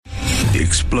The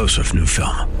explosive new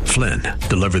film, Flynn,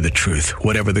 deliver the truth,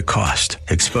 whatever the cost,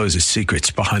 exposes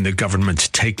secrets behind the government's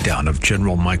takedown of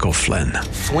General Michael Flynn.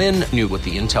 Flynn knew what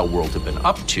the intel world had been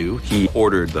up to. He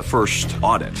ordered the first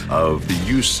audit of the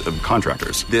use of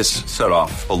contractors. This set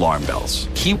off alarm bells.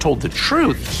 He told the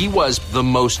truth. He was the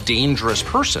most dangerous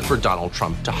person for Donald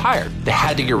Trump to hire. They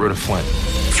had to get rid of Flynn.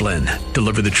 Flynn,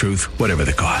 deliver the truth, whatever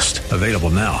the cost. Available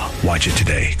now. Watch it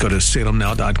today. Go to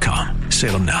salemnow.com.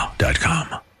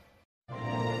 salemnow.com.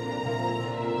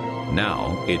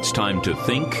 Now it's time to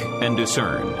think and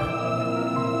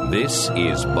discern. This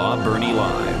is Bob Burney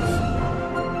Live.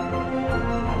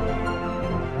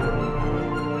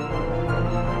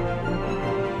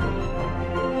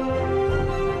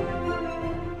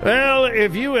 Well,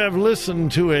 if you have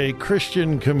listened to a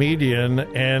Christian comedian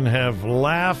and have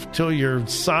laughed till your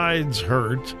sides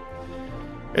hurt,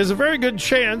 there's a very good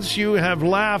chance you have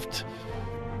laughed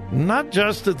not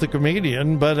just at the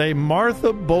comedian, but a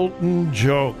Martha Bolton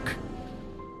joke.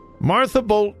 Martha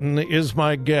Bolton is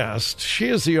my guest. She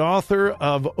is the author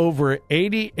of over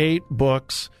 88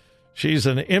 books. She's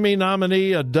an Emmy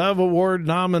nominee, a Dove Award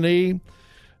nominee.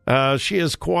 She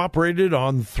has cooperated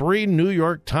on 3 New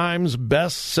York Times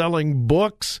best-selling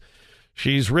books.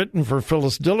 She's written for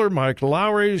Phyllis Diller, Mike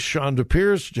Lowry, Shonda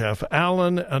Pierce, Jeff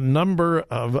Allen, a number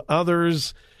of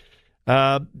others.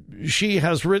 She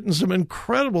has written some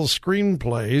incredible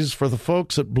screenplays for the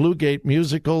folks at Blue Gate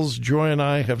Musicals. Joy and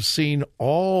I have seen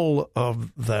all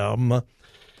of them.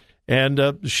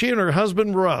 And she and her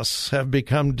husband, Russ, have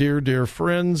become dear, dear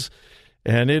friends.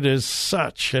 And it is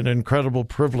such an incredible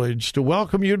privilege to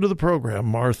welcome you to the program,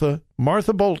 Martha.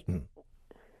 Martha Bolton.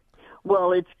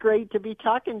 Well, it's great to be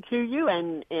talking to you,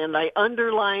 and I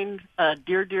underlined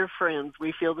dear, dear friends.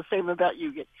 We feel the same about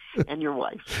you and your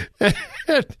wife.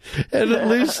 And at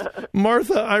least,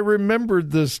 Martha, I remembered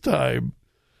this time.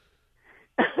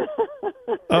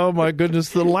 Oh, my goodness.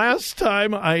 The last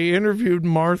time I interviewed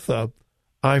Martha,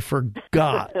 I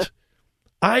forgot.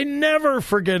 I never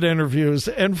forget interviews,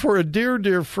 and for a dear,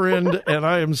 dear friend, and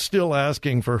I am still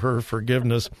asking for her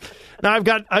forgiveness. Now,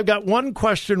 I've got one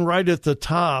question right at the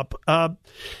top. How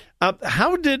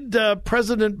did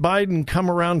President Biden come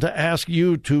around to ask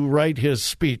you to write his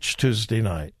speech Tuesday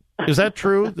night? Is that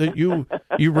true that you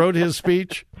wrote his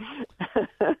speech?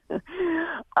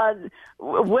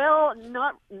 Well,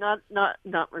 not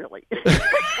really.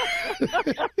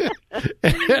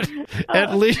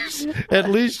 at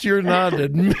least you're not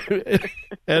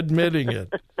admitting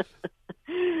it.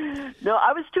 No,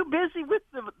 I was too busy with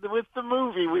the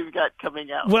movie we've got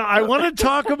coming out. Well, I want to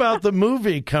talk about the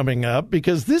movie coming up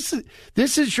because this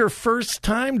is your first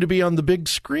time to be on the big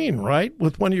screen, right?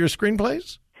 With one of your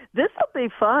screenplays? This will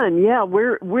be fun. Yeah,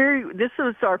 this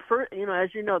is our first.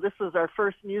 As you know, this was our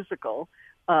first musical.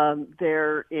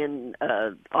 There in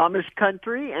Amish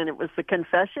country, and it was The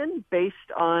Confession, based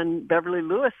on Beverly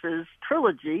Lewis's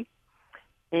trilogy,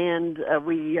 and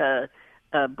we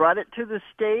brought it to the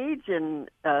stage and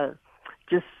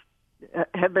just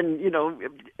have been,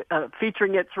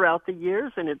 featuring it throughout the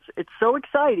years, and it's so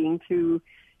exciting to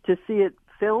see it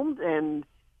filmed and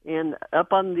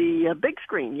up on the big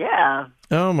screen. Yeah.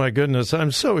 Oh my goodness,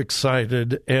 I'm so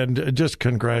excited, and just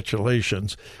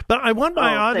congratulations. But I want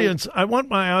my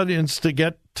audience to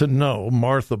get to know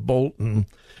Martha Bolton.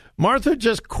 Martha,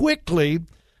 just quickly,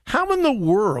 how in the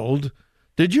world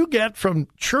did you get from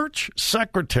church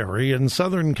secretary in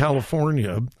Southern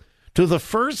California to the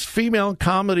first female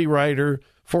comedy writer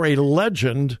for a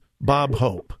legend, Bob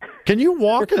Hope? Can you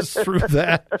walk us through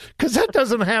that? Because that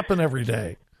doesn't happen every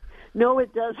day. No,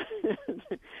 it doesn't.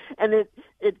 And it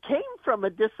came from a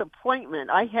disappointment.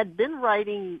 I had been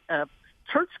writing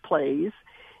church plays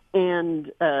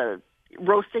and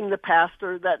roasting the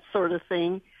pastor, that sort of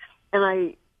thing. And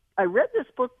I read this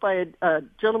book by a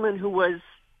gentleman who was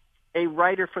a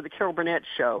writer for the Carol Burnett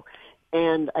show.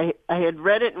 And I had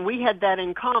read it, and we had that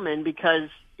in common because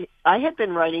I had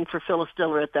been writing for Phyllis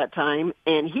Diller at that time,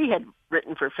 and he had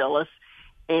written for Phyllis.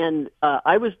 And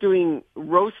I was doing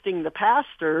roasting the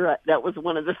pastor. That was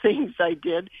one of the things I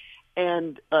did,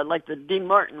 and like the Dean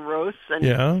Martin roasts.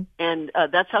 And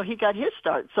that's how he got his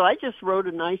start. So I just wrote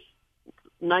a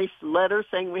nice letter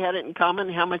saying we had it in common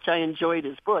and how much I enjoyed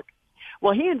his book.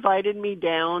 Well, he invited me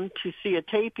down to see a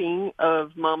taping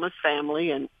of Mama's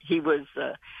Family, and he was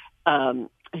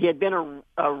he had been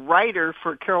a writer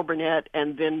for Carol Burnett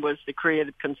and then was the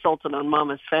creative consultant on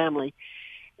Mama's Family.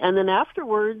 And then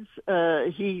afterwards,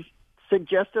 he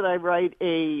suggested I write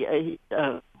a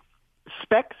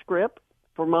spec script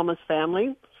for Mama's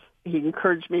Family. He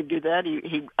encouraged me to do that.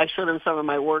 I showed him some of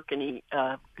my work, and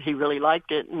he really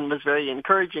liked it and was very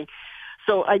encouraging.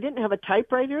 So I didn't have a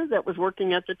typewriter that was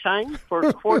working at the time. For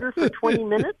a quarter for 20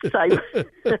 minutes,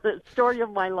 story of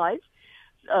my life.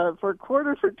 For a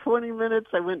quarter for 20 minutes,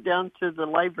 I went down to the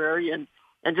library and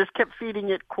just kept feeding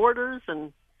it quarters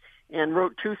and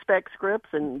wrote 2 spec scripts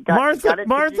and got it.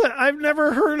 Martha, I've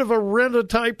never heard of a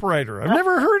rent-a-typewriter. I've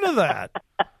never heard of that.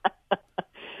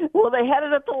 Well, they had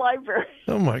it at the library.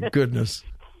 Oh, my goodness.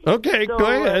 Okay, go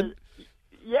ahead.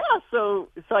 So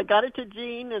I got it to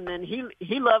Gene, and then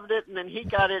he loved it, and then he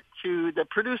got it to the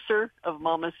producer of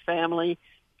Mama's Family,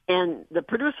 and the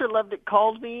producer loved it,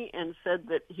 called me, and said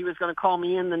that he was going to call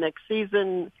me in the next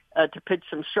season to pitch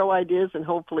some show ideas and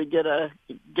hopefully get a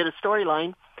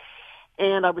storyline.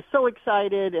 And I was so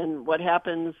excited, and what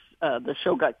happens, the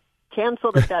show got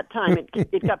canceled at that time.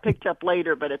 It got picked up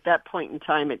later, but at that point in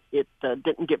time, it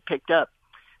didn't get picked up.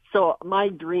 So my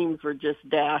dreams were just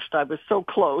dashed. I was so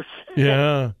close.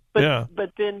 Yeah, But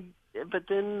then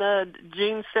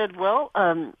Gene said, well,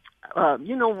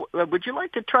 would you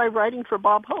like to try writing for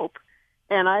Bob Hope?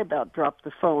 And I about dropped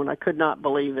the phone. I could not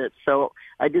believe it. So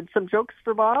I did some jokes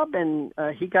for Bob, and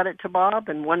he got it to Bob.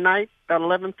 And one night, about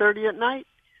 11:30 at night,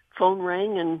 phone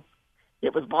rang, and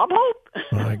it was Bob Hope.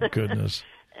 My goodness.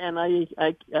 And I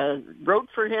wrote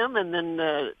for him, and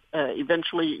then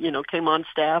eventually, came on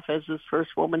staff as his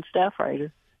first woman staff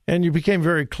writer. And you became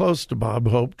very close to Bob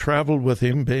Hope, traveled with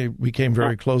him, became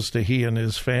very close to he and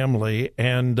his family.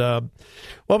 And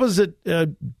what was it,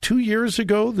 2 years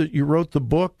ago that you wrote the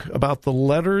book about the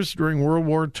letters during World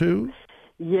War II?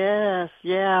 Yes,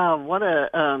 yeah. What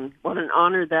an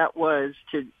honor that was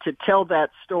to tell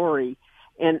that story.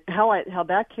 And how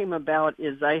that came about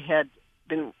is I had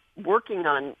been working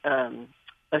on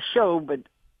a show, but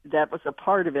that was a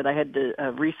part of it. I had to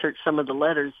research some of the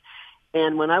letters.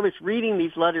 And when I was reading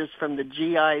these letters from the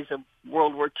GIs of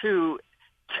World War II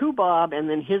to Bob and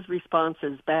then his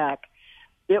responses back,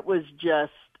 it was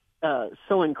just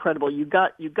so incredible. You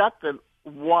got the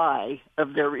why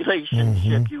of their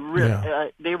relationship.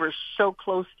 Mm-hmm. They were so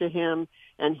close to him,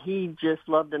 and he just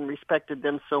loved and respected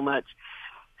them so much.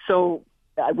 So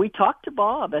we talked to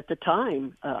Bob at the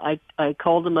time. I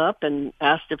called him up and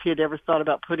asked if he had ever thought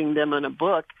about putting them in a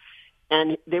book,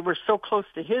 and they were so close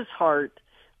to his heart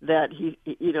that he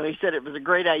said it was a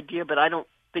great idea, but I don't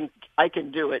think I can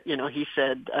do it. He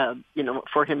said,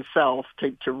 for himself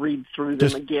to read through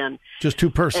them again. Just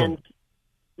too personal. And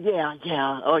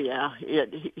oh yeah.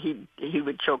 He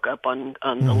would choke up on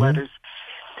Mm-hmm. the letters.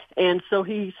 And so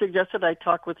he suggested I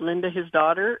talk with Linda, his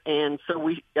daughter, and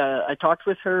so I talked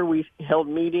with her. We held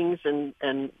meetings, and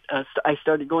I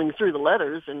started going through the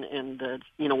letters and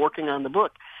working on the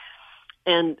book.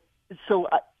 And so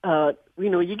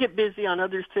you get busy on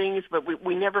other things, but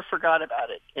we never forgot about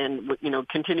it, and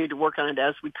continued to work on it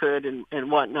as we could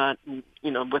and whatnot, and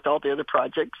with all the other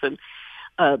projects. And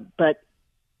but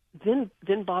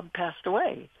then Bob passed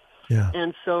away,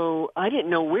 and so I didn't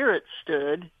know where it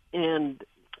stood, and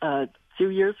a few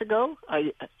years ago,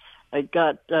 I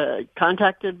got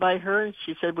contacted by her, and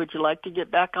she said, "Would you like to get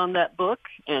back on that book?"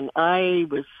 And I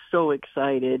was so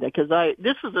excited because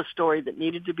this was a story that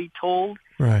needed to be told,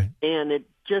 right? And it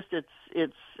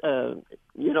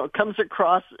comes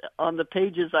across on the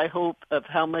pages, I hope, of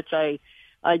how much I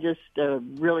just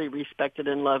really respected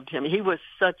and loved him. He was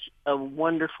such a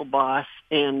wonderful boss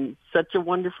and such a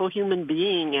wonderful human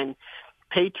being and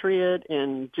patriot,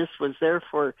 and just was there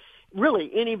for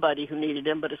really anybody who needed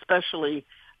him, but especially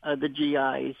the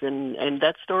GIs. And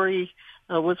that story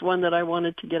was one that I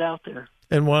wanted to get out there.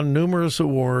 And won numerous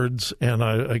awards, and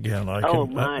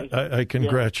I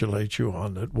congratulate you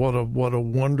on it. What a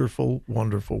wonderful,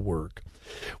 wonderful work.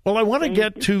 Well, I want to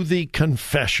get to the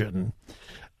confession.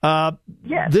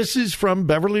 Yes. This is from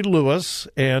Beverly Lewis,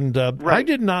 and I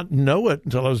did not know it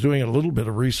until I was doing a little bit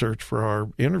of research for our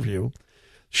interview.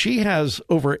 She has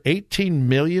over 18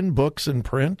 million books in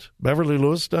print. Beverly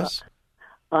Lewis does?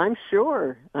 I'm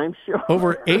sure.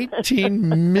 Over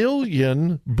 18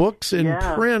 million books in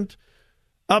print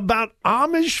about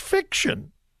Amish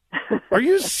fiction. Are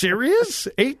you serious?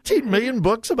 18 million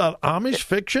books about Amish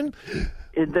fiction?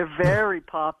 They're very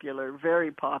popular,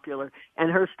 very popular.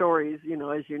 And her stories,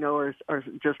 as you know, are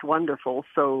just wonderful.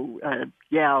 So,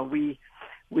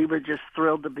 we were just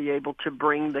thrilled to be able to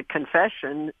bring the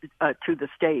confession to the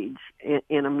stage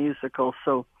in a musical.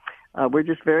 So we're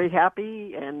just very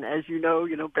happy. And as you know,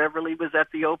 Beverly was at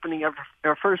the opening of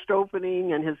our first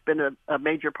opening and has been a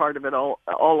major part of it all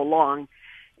along.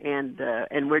 And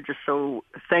we're just so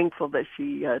thankful that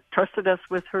she trusted us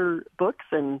with her books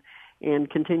and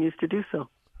continues to do so.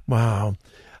 Wow.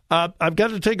 I've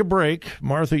got to take a break.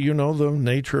 Martha, you know the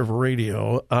nature of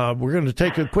radio. We're going to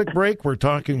take a quick break. We're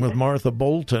talking with Martha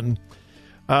Bolton.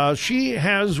 She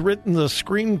has written the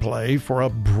screenplay for a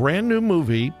brand new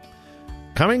movie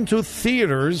coming to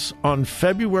theaters on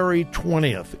February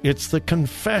 20th. It's The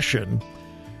Confession,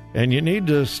 and you need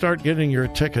to start getting your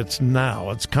tickets now.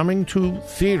 It's coming to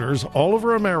theaters all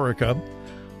over America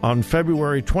on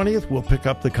February 20th. We'll pick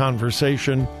up the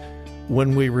conversation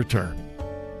when we return.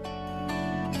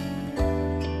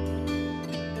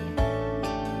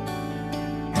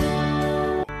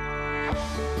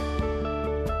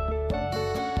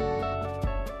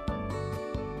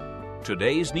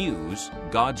 Today's news,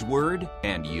 God's Word,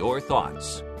 and your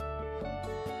thoughts.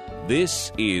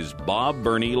 This is Bob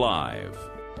Burney Live.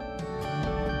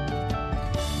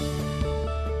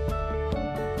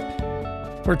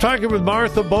 We're talking with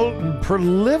Martha Bolton,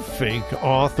 prolific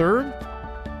author,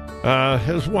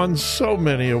 has won so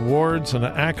many awards and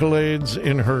accolades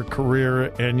in her career,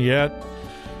 and yet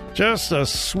just a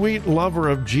sweet lover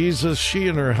of Jesus. She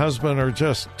and her husband are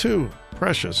just two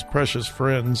precious, precious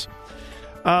friends.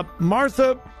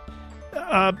 Martha,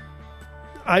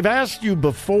 I've asked you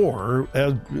before,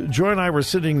 Joy and I were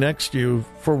sitting next to you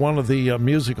for one of the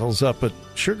musicals up at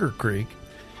Sugar Creek,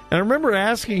 and I remember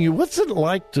asking you, what's it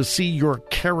like to see your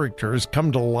characters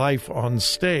come to life on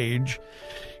stage?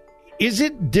 Is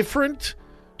it different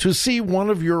to see one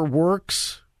of your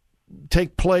works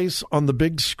take place on the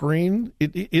big screen?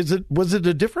 Was it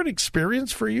a different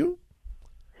experience for you?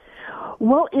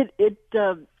 Well,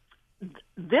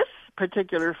 this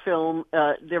particular film,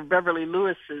 they're Beverly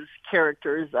Lewis's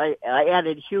characters. I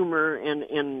added humor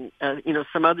and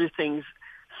some other things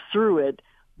through it,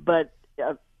 but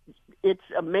it's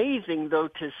amazing though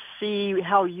to see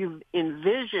how you've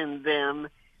envisioned them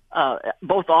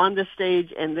both on the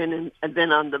stage and then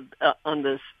on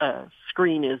the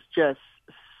screen is just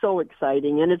so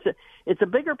exciting, and it's a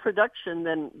bigger production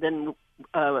than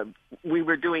we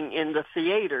were doing in the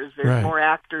theaters. There's right. more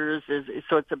actors,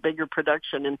 so it's a bigger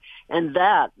production, and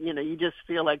that you just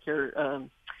feel like you're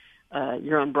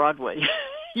on Broadway.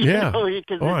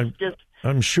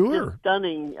 I'm sure. Just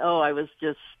stunning. Oh, I was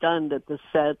just stunned at the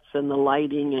sets and the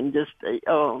lighting, and just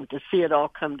to see it all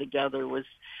come together was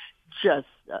just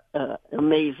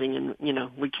amazing. And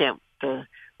we can't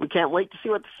wait to see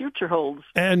what the future holds.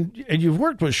 And you've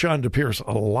worked with Shonda Pierce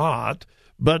a lot,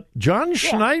 but John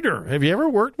Schneider, have you ever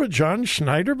worked with John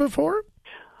Schneider before?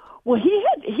 Well,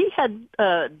 he had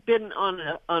been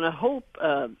on a Hope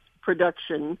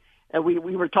production. We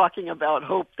were talking about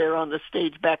Hope there on the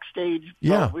stage backstage.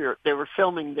 Yeah, they were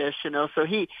filming this, So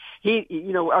he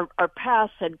our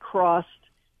paths had crossed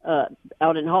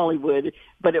out in Hollywood,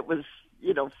 but it was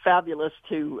fabulous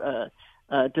to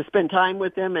spend time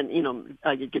with him, and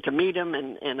I could get to meet him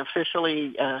and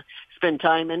officially spend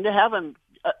time, and to have him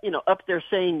up there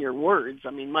saying your words.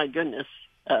 I mean, my goodness,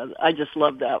 I just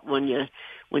love that when you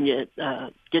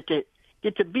get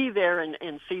to be there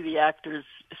and see the actors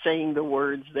saying the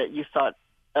words that you thought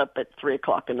up at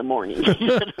 3:00 in the morning.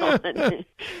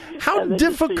 How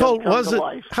difficult was it?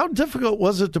 How difficult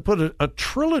was it to put a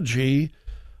trilogy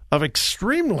of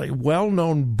extremely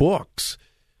well-known books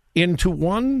into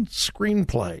one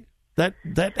screenplay? That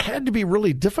had to be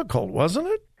really difficult, wasn't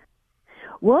it?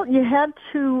 Well, you had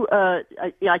to.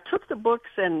 I took the books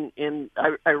and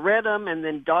I read them, and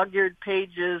then dog-eared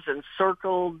pages and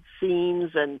circled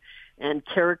scenes and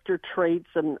character traits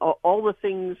and all the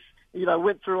things. I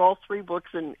went through all three books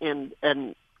and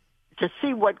to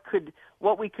see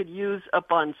what we could use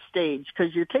up on stage,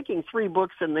 because you're taking three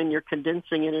books and then you're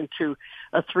condensing it into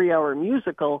a 3-hour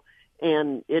musical,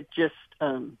 and it just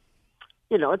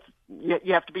it's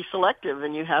you have to be selective,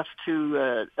 and you have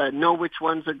to know which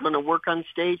ones are going to work on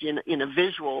stage in a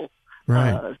visual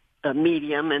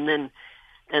medium, and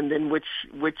then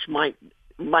which might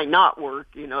not work.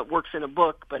 It works in a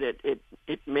book, but it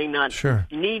may not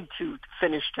need to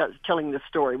finish telling the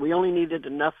story. We only needed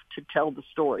enough to tell the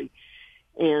story,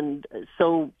 and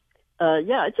so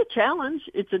it's a challenge.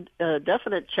 It's a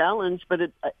definite challenge,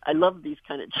 but I love these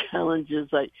kind of challenges.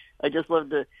 I just love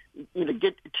to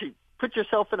get to put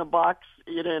yourself in a box,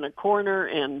 in a corner,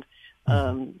 and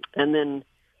then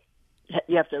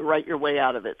you have to write your way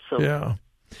out of it. So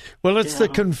well, it's The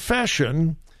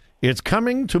Confession. It's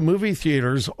coming to movie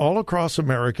theaters all across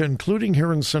America, including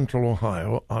here in Central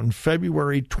Ohio, on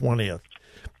February 20th.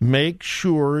 Make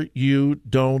sure you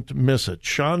don't miss it.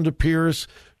 Shonda Pierce,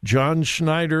 John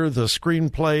Schneider, the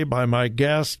screenplay by my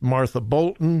guest, Martha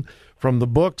Bolton, from the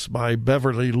books by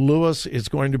Beverly Lewis. It's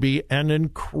going to be an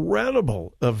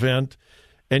incredible event,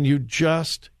 and you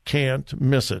just can't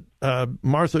miss it.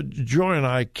 Martha, Joy, and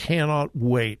I cannot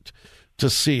wait to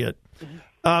see it.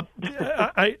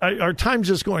 Our time's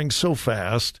just going so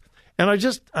fast, and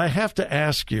I have to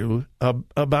ask you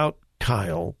about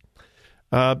Kyle.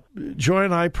 Joy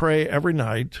and I pray every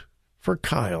night for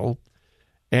Kyle.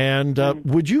 And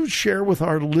would you share with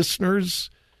our listeners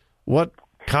what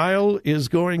Kyle is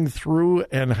going through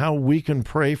and how we can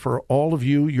pray for all of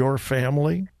you, your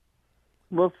family?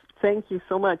 Well, thank you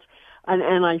so much.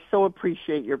 And I so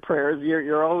appreciate your prayers.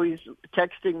 You're always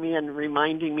texting me and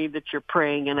reminding me that you're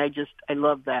praying, and I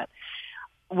love that.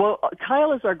 Well,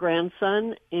 Kyle is our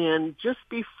grandson, and just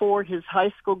before his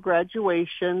high school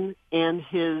graduation and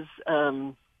his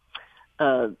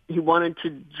he wanted to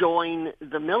join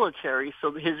the military,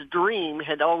 so his dream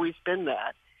had always been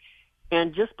that.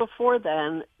 And just before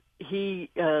then, he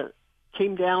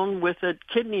came down with a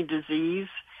kidney disease,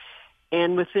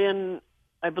 and within,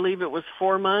 I believe it was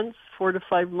 4 to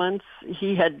 5 months,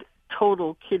 he had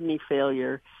total kidney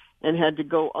failure and had to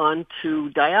go on to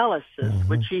dialysis,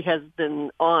 which he has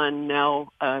been on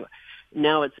now.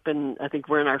 Now it's been, I think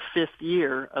we're in our 5th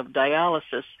year of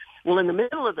dialysis. Well, in the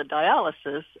middle of the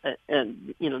dialysis,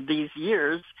 and these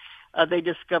years, they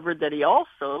discovered that he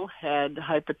also had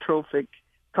hypertrophic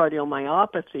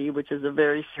cardiomyopathy, which is a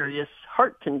very serious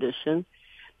heart condition.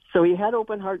 So he had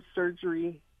open heart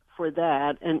surgery for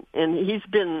that, and he's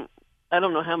been, I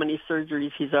don't know how many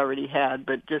surgeries he's already had,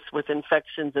 but just with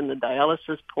infections in the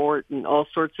dialysis port and all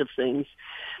sorts of things.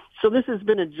 So this has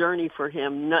been a journey for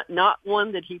him, not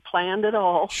one that he planned at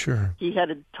all. Sure. He had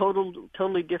a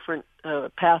totally different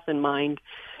path in mind.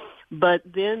 But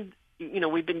then,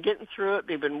 we've been getting through it.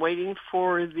 We've been waiting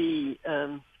for the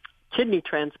kidney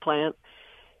transplant.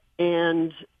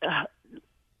 And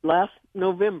last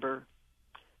November,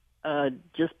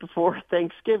 just before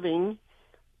Thanksgiving,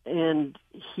 and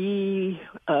he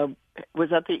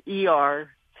was at the ER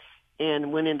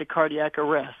and went into cardiac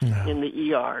arrest in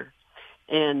the ER.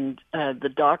 And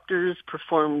the doctors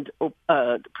performed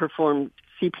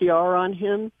CPR on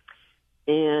him,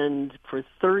 and for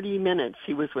 30 minutes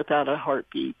he was without a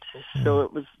heartbeat. So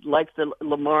it was like the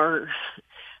Lamar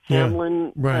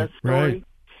Hamlin story. Right.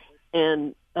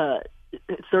 And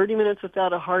 30 minutes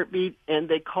without a heartbeat, and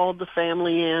they called the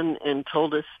family in and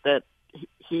told us that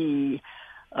he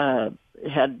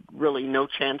had really no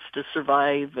chance to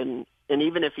survive, and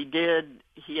even if he did,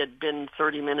 he had been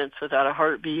 30 minutes without a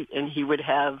heartbeat, and he would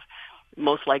have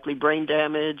most likely brain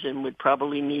damage and would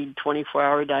probably need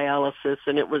 24-hour dialysis,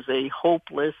 and it was a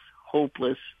hopeless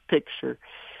picture.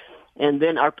 And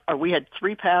then we had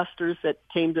 3 pastors that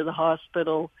came to the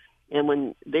hospital, and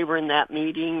when they were in that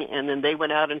meeting, and then they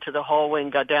went out into the hallway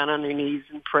and got down on their knees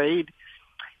and prayed.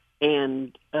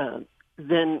 And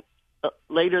then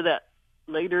later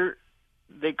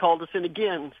they called us in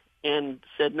again and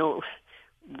said, no,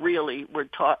 really, we're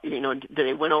taught,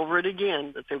 they went over it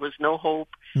again, that there was no hope,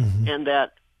 and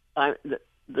that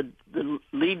the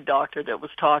lead doctor that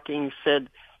was talking said,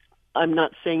 I'm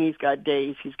not saying he's got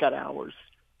days, he's got hours.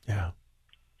 Yeah.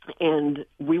 And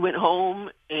we went home,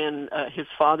 and his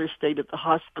father stayed at the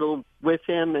hospital with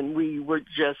him, and we were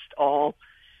just all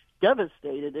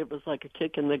devastated. It was like a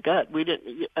kick in the gut. We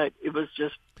didn't. It was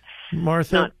just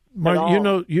Martha,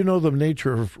 you know the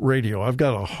nature of radio. I've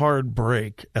got a hard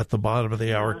break at the bottom of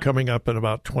the hour coming up in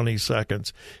about 20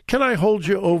 seconds. Can I hold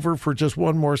you over for just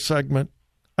one more segment?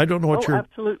 I don't know what you're...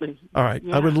 absolutely. All right.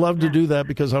 Yeah, I would love to do that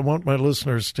because I want my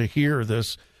listeners to hear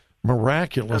this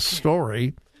miraculous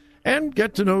story and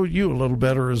get to know you a little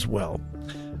better as well.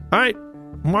 All right.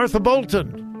 Martha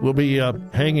Bolton will be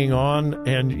hanging on,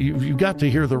 and you've got to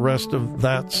hear the rest of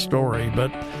that story,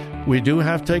 but we do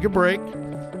have to take a break.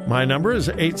 My number is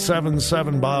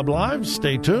 877-BOB-LIVE.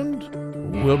 Stay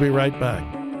tuned. We'll be right back.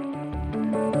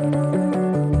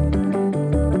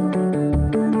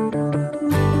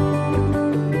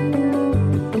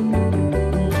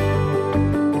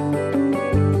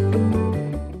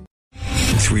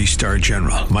 Three-star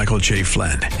General Michael J.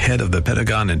 Flynn, head of the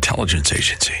Pentagon Intelligence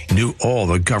Agency, knew all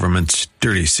the government's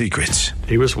dirty secrets.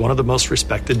 He was one of the most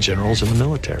respected generals in the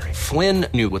military. Flynn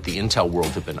knew what the intel world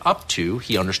had been up to.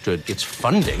 He understood its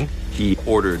funding. He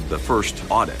ordered the first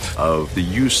audit of the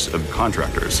use of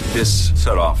contractors. This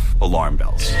set off alarm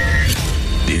bells.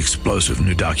 The explosive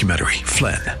new documentary,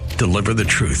 Flynn, Deliver the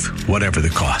Truth, Whatever the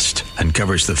Cost,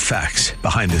 uncovers the facts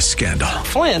behind this scandal.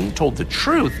 Flynn told the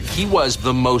truth. He was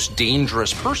the most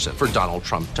dangerous person for Donald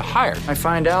Trump to hire. I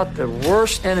find out the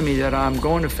worst enemy that I'm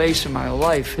going to face in my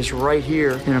life is right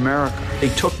here in America. They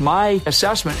took my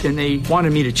assessment and they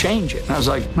wanted me to change it. And I was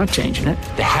like, I'm not changing it.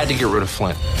 They had to get rid of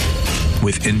Flynn.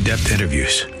 With in-depth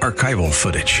interviews, archival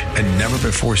footage, and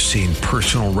never-before-seen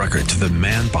personal records of the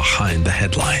man behind the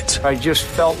headlines. I just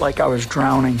felt like I was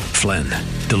drowning. Flynn,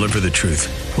 Deliver the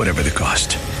Truth, Whatever the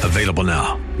Cost. Available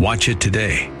now. Watch it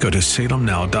today. Go to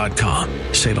salemnow.com.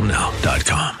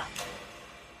 salemnow.com.